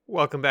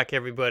Welcome back,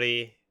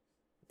 everybody,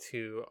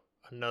 to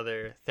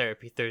another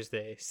Therapy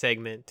Thursday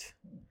segment.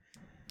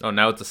 Oh,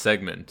 now it's a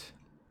segment.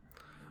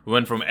 We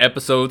went from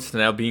episodes to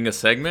now being a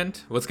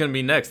segment. What's going to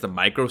be next? A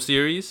micro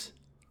series?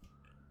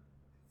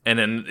 And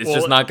then it's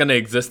just not going to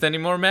exist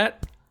anymore,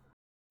 Matt?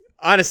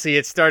 Honestly,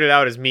 it started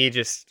out as me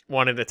just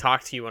wanting to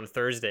talk to you on a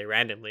Thursday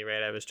randomly,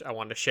 right? I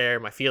wanted to share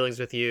my feelings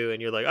with you, and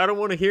you're like, I don't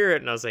want to hear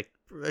it. And I was like,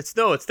 it's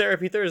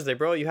Therapy Thursday,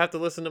 bro. You have to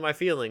listen to my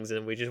feelings.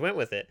 And we just went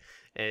with it.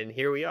 And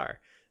here we are.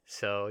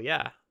 So,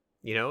 yeah.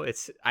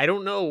 I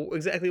don't know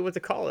exactly what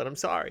to call it. I'm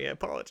sorry. I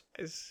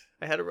apologize.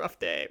 I had a rough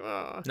day.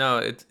 Oh.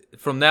 No,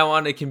 from now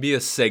on, it can be a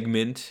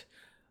segment.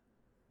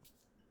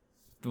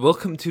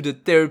 Welcome to the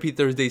Therapy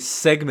Thursday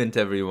segment,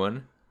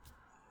 everyone.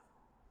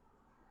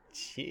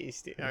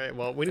 Jeez, dude. All right,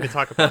 well, we need to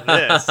talk about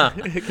this.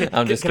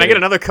 Can I get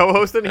another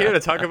co-host in here to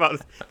talk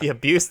about the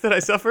abuse that I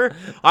suffer?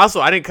 Also,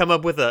 I didn't come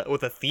up with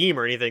a theme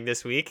or anything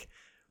this week.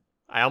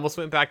 I almost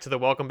went back to the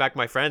welcome back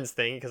my friends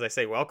thing because I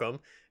say welcome,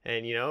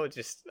 and I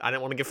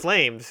didn't want to get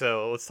flamed.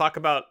 So let's talk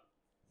about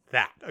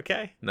that,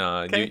 okay? No,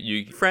 okay?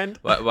 you friend.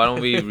 Why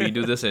don't we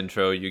redo this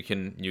intro? You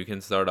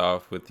can start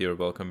off with your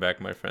welcome back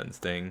my friends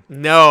thing.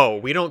 No,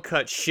 we don't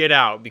cut shit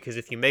out because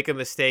if you make a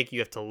mistake, you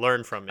have to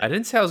learn from it. I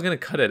didn't say I was gonna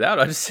cut it out.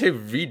 I just say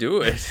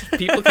redo it.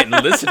 People can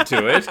listen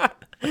to it.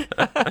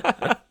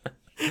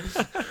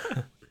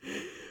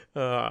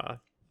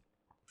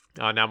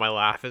 Now my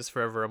laugh is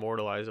forever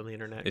immortalized on the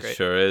internet. It Great.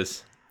 Sure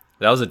is.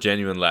 That was a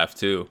genuine laugh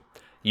too.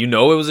 You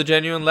know it was a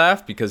genuine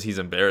laugh because he's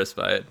embarrassed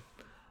by it.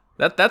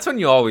 That's when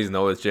you always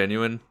know it's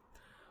genuine.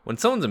 When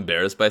someone's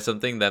embarrassed by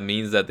something, that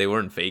means that they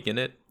weren't faking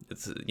it.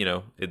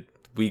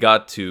 We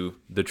got to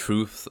the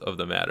truth of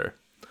the matter.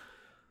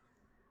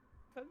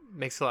 That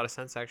makes a lot of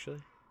sense, actually.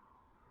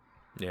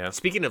 Yeah.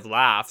 Speaking of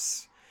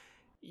laughs,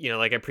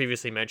 like I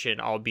previously mentioned,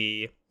 I'll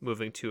be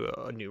moving to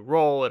a new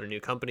role at a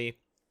new company.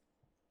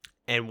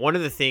 And one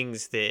of the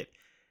things that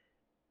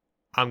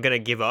I'm going to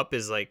give up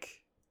is like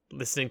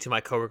listening to my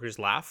coworkers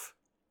laugh.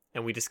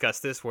 And we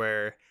discussed this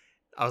where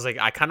I was like,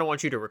 I kind of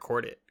want you to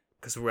record it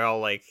because we're all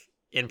like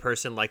in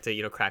person, like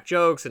to, crack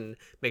jokes and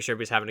make sure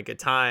everybody's having a good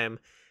time.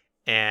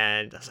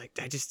 And I was like,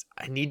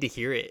 I need to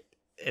hear it.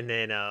 And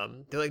then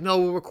they're like, no,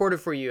 we'll record it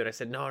for you. And I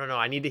said, no,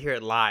 I need to hear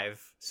it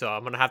live. So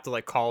I'm going to have to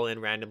like call in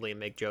randomly and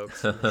make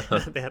jokes.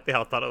 They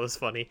all thought it was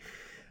funny.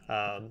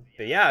 But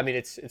yeah, I mean,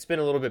 it's been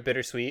a little bit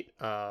bittersweet.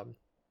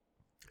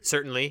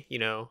 Certainly,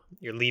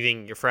 you're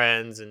leaving your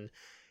friends and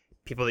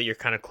people that you're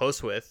kind of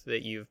close with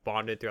that you've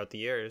bonded throughout the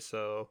years.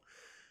 So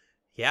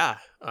yeah,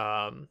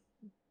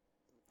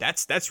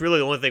 that's really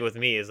the only thing with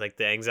me is like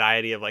the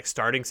anxiety of like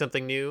starting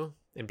something new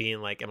and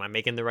being like, am I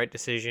making the right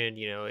decision?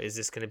 Is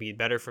this going to be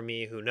better for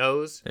me? Who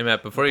knows? Hey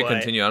Matt, before you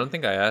continue, I don't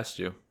think I asked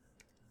you.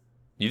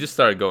 You just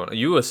started going.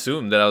 You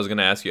assumed that I was going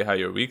to ask you how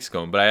your week's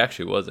going, but I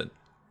actually wasn't.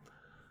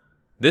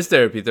 This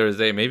Therapy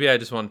Thursday, maybe I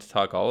just wanted to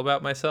talk all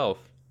about myself.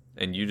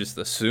 And you just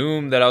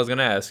assumed that I was going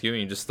to ask you,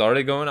 and you just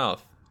started going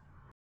off.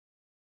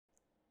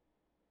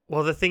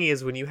 Well, the thing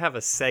is, when you have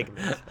a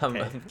segment...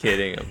 Okay. I'm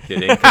kidding.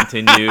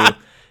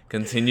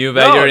 Continue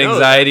about your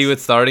anxiety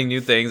with starting new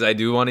things. I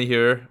do want to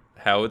hear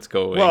how it's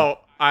going.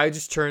 Well, I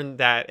just turned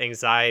that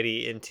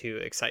anxiety into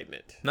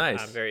excitement.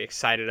 Nice. I'm very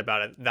excited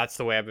about it. That's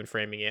the way I've been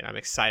framing it. I'm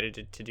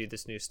excited to do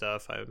this new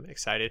stuff. I'm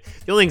excited.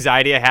 The only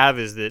anxiety I have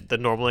is the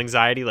normal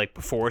anxiety, like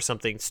before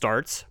something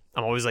starts.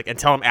 I'm always like,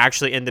 until I'm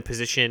actually in the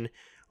position...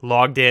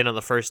 logged in on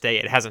the first day,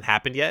 it hasn't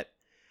happened yet.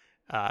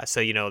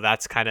 So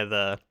that's kind of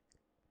the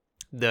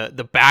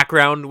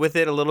background with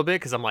it a little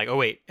bit because I'm like, oh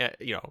wait,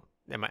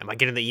 am I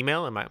getting the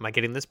email? Am I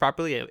getting this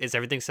properly? Is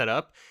everything set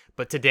up?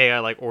 But today I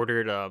like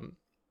ordered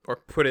or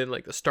put in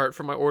like the start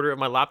for my order of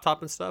my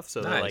laptop and stuff.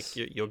 So nice.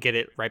 Like you'll get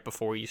it right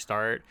before you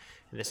start,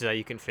 and this is how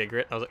you configure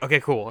it. I was like,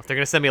 okay, cool. If they're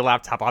gonna send me a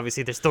laptop,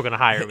 obviously they're still gonna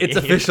hire me. It's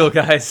official,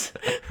 guys.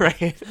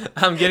 Right?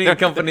 I'm getting a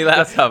company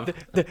laptop.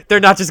 They're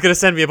not just gonna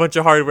send me a bunch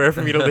of hardware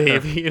for me to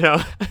leave.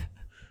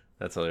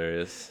 That's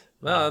hilarious.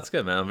 Well, that's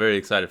good, man. I'm very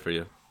excited for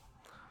you.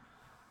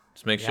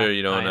 Just make sure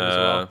you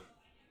don't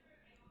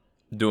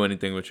do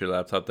anything with your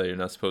laptop that you're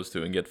not supposed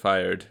to and get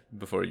fired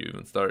before you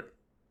even start.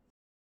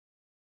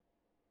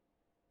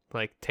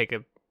 Like take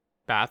a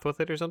bath with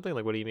it or something?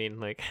 Like what do you mean?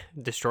 Like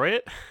destroy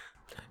it?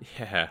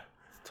 Yeah,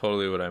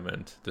 totally what I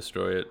meant.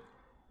 Destroy it.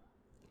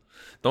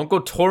 Don't go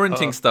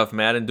torrenting stuff,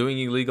 Matt, and doing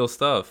illegal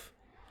stuff.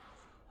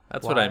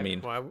 That's what I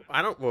mean. Well,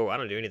 I don't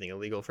do anything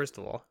illegal, first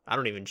of all. I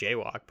don't even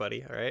jaywalk,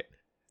 buddy, all right?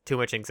 Too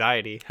much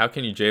anxiety. How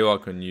can you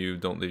jaywalk when you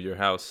don't leave your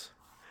house?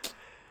 Did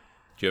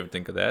you ever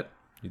think of that?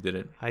 You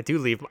didn't. I do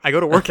leave. I go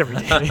to work every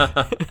day.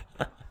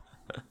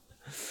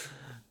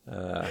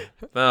 No,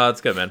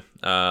 that's good, man.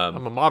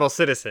 I'm a model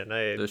citizen.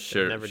 I've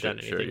never done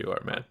anything. Sure you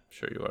are, man.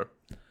 Sure you are.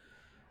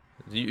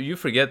 You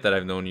forget that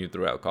I've known you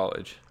throughout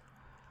college.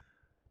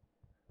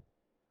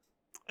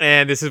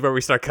 And this is where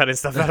we start cutting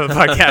stuff out of the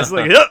podcast.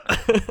 Like,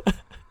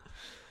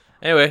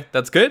 Anyway,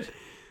 that's good.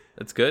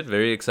 That's good.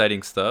 Very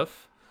exciting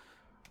stuff.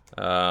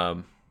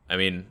 I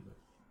mean,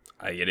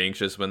 I get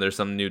anxious when there's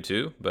something new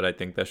too, but I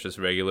think that's just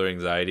regular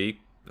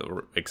anxiety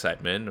or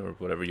excitement or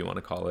whatever you want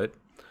to call it.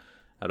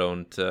 I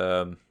don't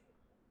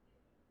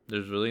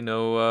There's really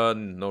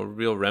no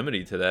real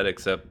remedy to that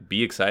except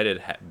be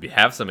excited,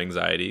 have some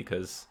anxiety,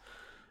 because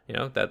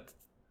that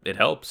it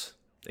helps.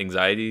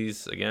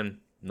 Anxiety's, again,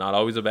 not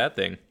always a bad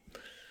thing.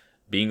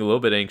 Being a little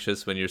bit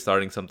anxious when you're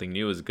starting something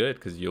new is good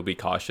because you'll be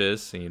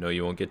cautious and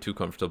you won't get too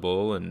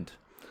comfortable, and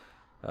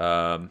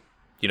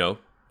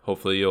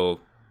hopefully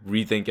you'll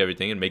rethink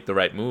everything and make the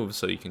right moves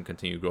so you can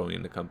continue growing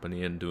in the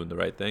company and doing the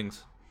right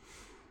things.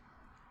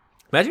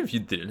 Imagine if you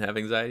didn't have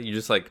anxiety. You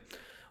just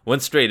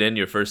went straight in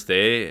your first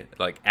day,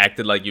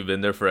 acted like you've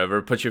been there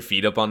forever, put your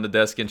feet up on the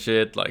desk and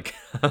shit.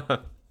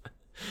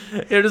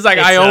 You're just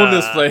I own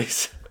this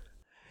place.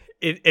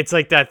 It's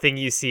like that thing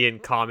you see in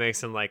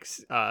comics and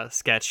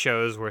sketch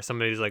shows where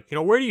somebody's like,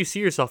 where do you see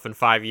yourself in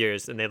 5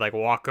 years? And they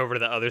walk over to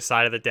the other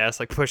side of the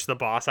desk, push the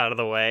boss out of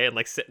the way and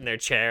sit in their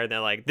chair. And they're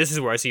like, this is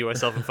where I see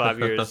myself in 5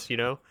 years.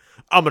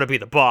 I'm going to be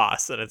the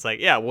boss. And it's like,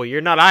 yeah, well,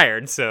 you're not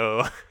hired.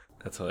 So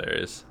that's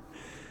hilarious.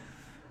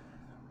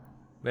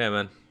 Yeah,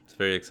 man. It's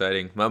very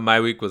exciting. My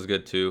week was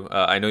good too.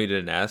 I know you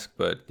didn't ask,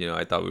 but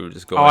I thought we were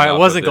just going. Oh, I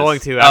wasn't going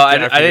to.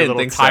 After I didn't your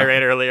think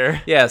tirade so.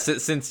 earlier. Yeah,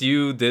 since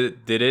you did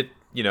it,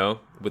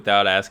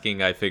 without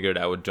asking, I figured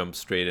I would jump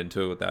straight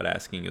into it without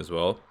asking as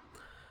well.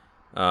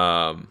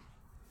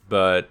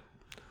 But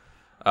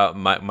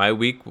my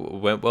week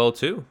went well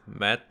too,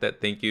 Matt.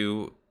 Thank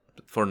you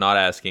for not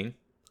asking.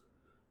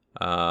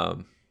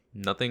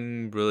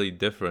 Nothing really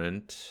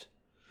different.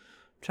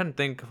 I'm trying to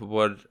think of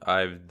what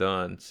I've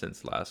done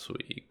since last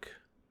week.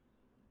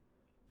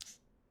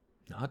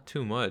 Not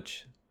too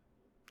much.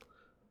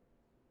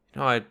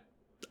 I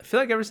feel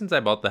like ever since I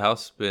bought the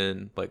house,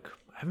 I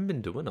haven't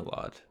been doing a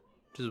lot,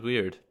 which is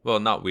weird. Well,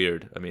 not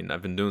weird. I mean,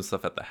 I've been doing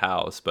stuff at the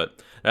house, but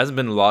there hasn't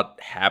been a lot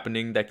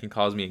happening that can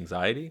cause me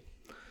anxiety,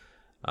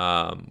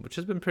 which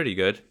has been pretty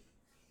good.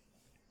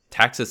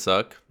 Taxes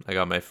suck. I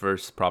got my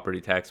first property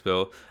tax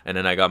bill, and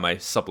then I got my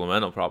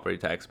supplemental property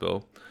tax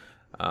bill.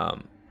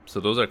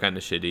 So those are kind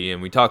of shitty.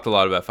 And we talked a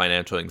lot about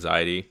financial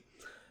anxiety,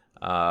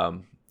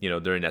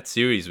 during that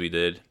series we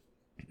did.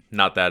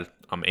 Not that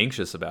I'm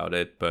anxious about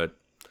it, but,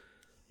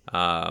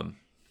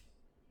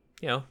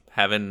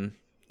 having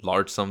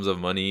large sums of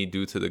money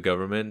due to the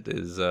government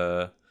is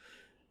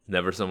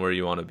never somewhere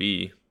you want to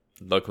be.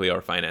 Luckily,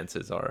 our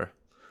finances are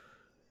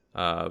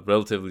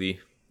relatively,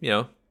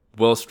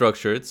 well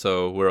structured,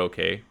 so we're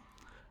okay.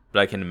 But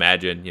I can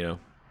imagine,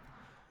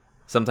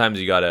 sometimes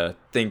you gotta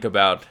think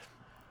about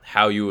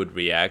how you would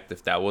react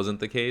if that wasn't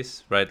the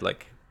case, right?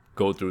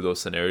 Go through those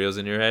scenarios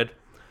in your head.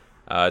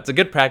 It's a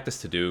good practice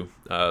to do.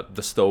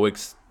 The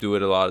Stoics do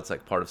it a lot. It's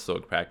part of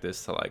Stoic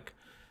practice to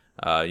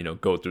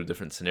go through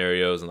different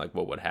scenarios and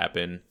what would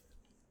happen.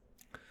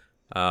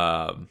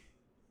 But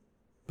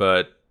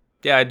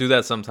yeah, I do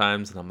that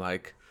sometimes, and I'm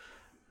like,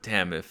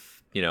 damn,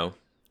 if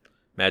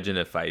imagine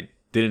if I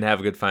didn't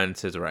have good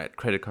finances or I had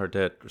credit card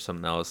debt or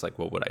something else,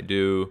 what would I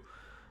do?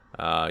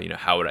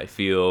 How would I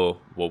feel?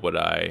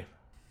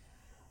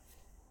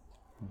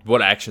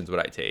 What actions would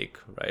I take,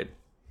 right?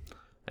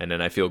 And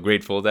then I feel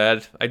grateful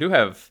that I do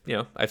have,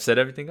 I've set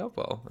everything up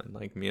well,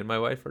 and me and my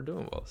wife are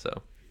doing well.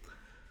 So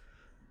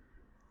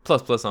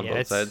plus on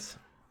both sides.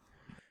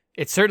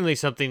 It's certainly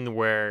something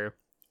where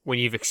when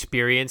you've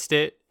experienced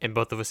it, and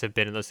both of us have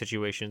been in those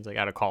situations,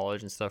 out of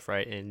college and stuff,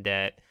 right, in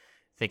debt,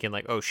 thinking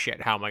oh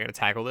shit, how am I going to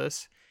tackle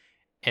this?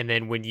 And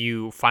then when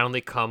you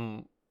finally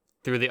come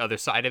through the other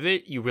side of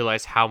it, you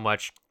realize how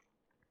much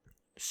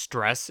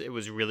stress it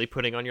was really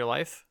putting on your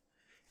life.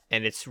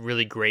 And it's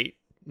really great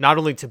not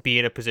only to be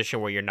in a position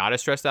where you're not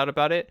as stressed out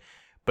about it,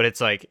 but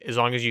it's as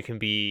long as you can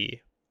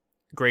be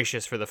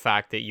gracious for the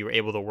fact that you were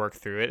able to work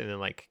through it and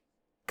then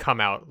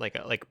come out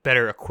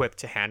better equipped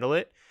to handle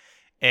it.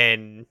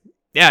 And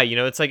yeah,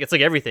 it's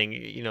like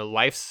everything,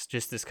 life's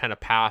just this kind of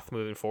path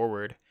moving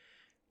forward.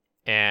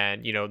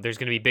 And, there's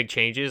going to be big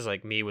changes,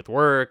 like me with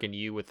work and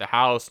you with the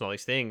house and all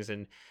these things.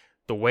 And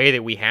the way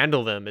that we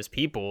handle them as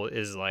people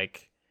is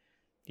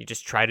you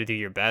just try to do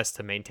your best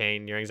to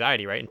maintain your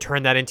anxiety, right? And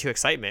turn that into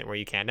excitement where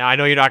you can. Now, I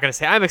know you're not going to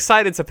say, I'm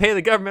excited to pay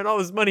the government all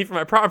this money for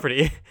my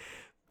property.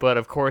 But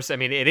of course, I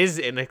mean, it is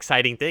an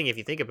exciting thing if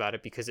you think about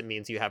it, because it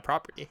means you have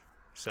property.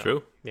 So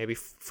true. Maybe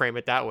frame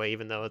it that way,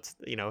 even though it's,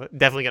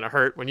 definitely going to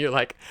hurt when you're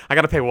like, I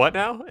got to pay what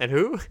now? And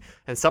who?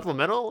 And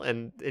supplemental?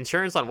 And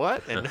insurance on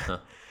what? And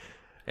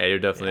yeah, you're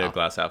definitely a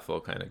glass half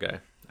full kind of guy.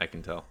 I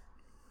can tell.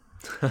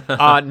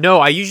 No,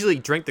 I usually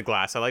drink the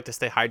glass. I like to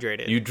stay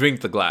hydrated. You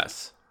drink the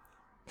glass.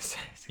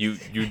 You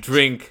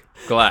drink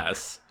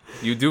glass.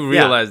 You do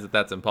realize that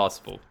that's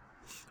impossible.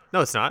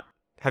 No, it's not.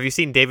 Have you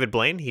seen David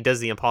Blaine? He does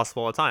the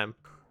impossible all the time.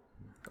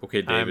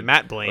 Okay, David.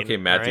 Matt Blaine. Okay,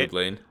 Matthew right?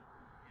 Blaine.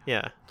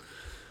 Yeah.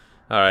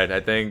 All right, I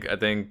think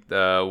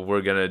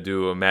we're gonna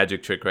do a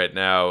magic trick right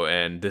now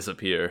and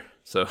disappear.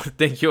 So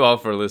thank you all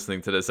for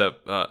listening to this.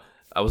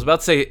 I was about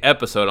to say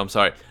episode. I'm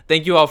sorry.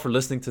 Thank you all for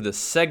listening to this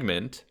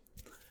segment.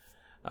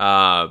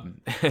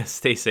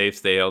 Stay safe,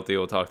 stay healthy.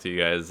 We'll talk to you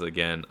guys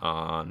again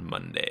on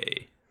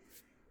Monday.